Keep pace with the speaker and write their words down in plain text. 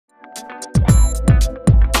I'm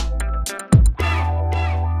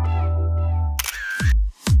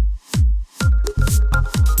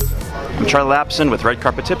Charlie Lapson with Red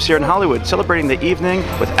Carpet Tips here in Hollywood, celebrating the evening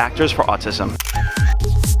with Actors for Autism.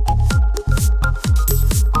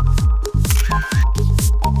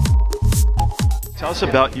 Tell us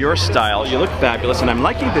about your style. You look fabulous, and I'm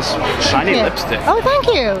liking this shiny lipstick. Oh, thank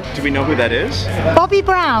you. Do we know who that is? Bobbi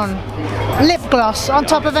Brown. Lip gloss on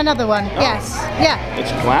top of another one. Oh. Yes. Yeah.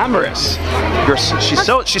 It's glamorous.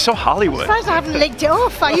 She's so Hollywood. I'm surprised I haven't licked it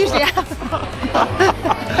off. I usually have.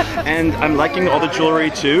 And I'm liking all the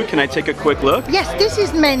jewelry too. Can I take a quick look? Yes, this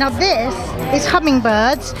is made. Now this is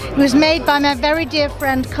hummingbirds. It was made by my very dear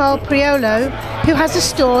friend Carl Priolo, who has a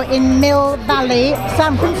store in Mill Valley,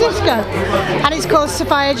 San Francisco, and it's called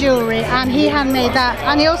Sapphire Jewelry. And he handmade that,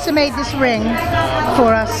 and he also made this ring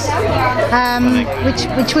for us,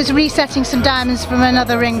 which was resetting some diamonds from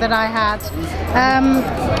another ring that I had.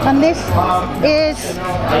 And this is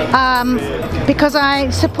because I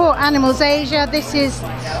support Animals Asia. This is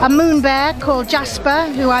a moon bear called Jasper,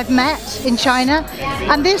 who I've met in China,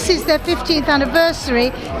 and this is their 15th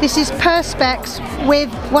anniversary. This is perspex with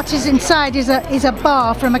what is inside is a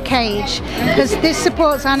bar from a cage, because this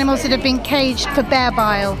supports animals that have been caged for bear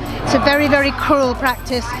bile. It's a very, very cruel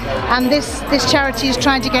practice, and this charity is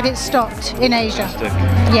trying to get it stopped in Asia.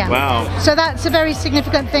 Yeah. Wow. So that's a very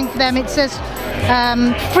significant thing for them. It says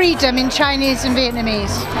freedom in Chinese and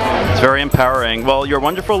Vietnamese. It's very empowering. Well, you're a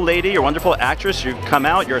wonderful lady, you're a wonderful actress, you've come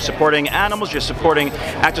out, you're supporting animals, you're supporting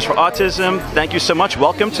Actors for Autism. Thank you so much.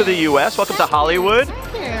 Welcome to the US, welcome to Hollywood.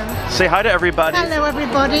 Thank you. Say hi to everybody. Hello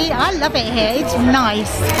everybody, I love it here, it's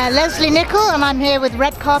nice. Lesley Nicol, and I'm here with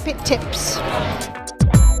Red Carpet Tips.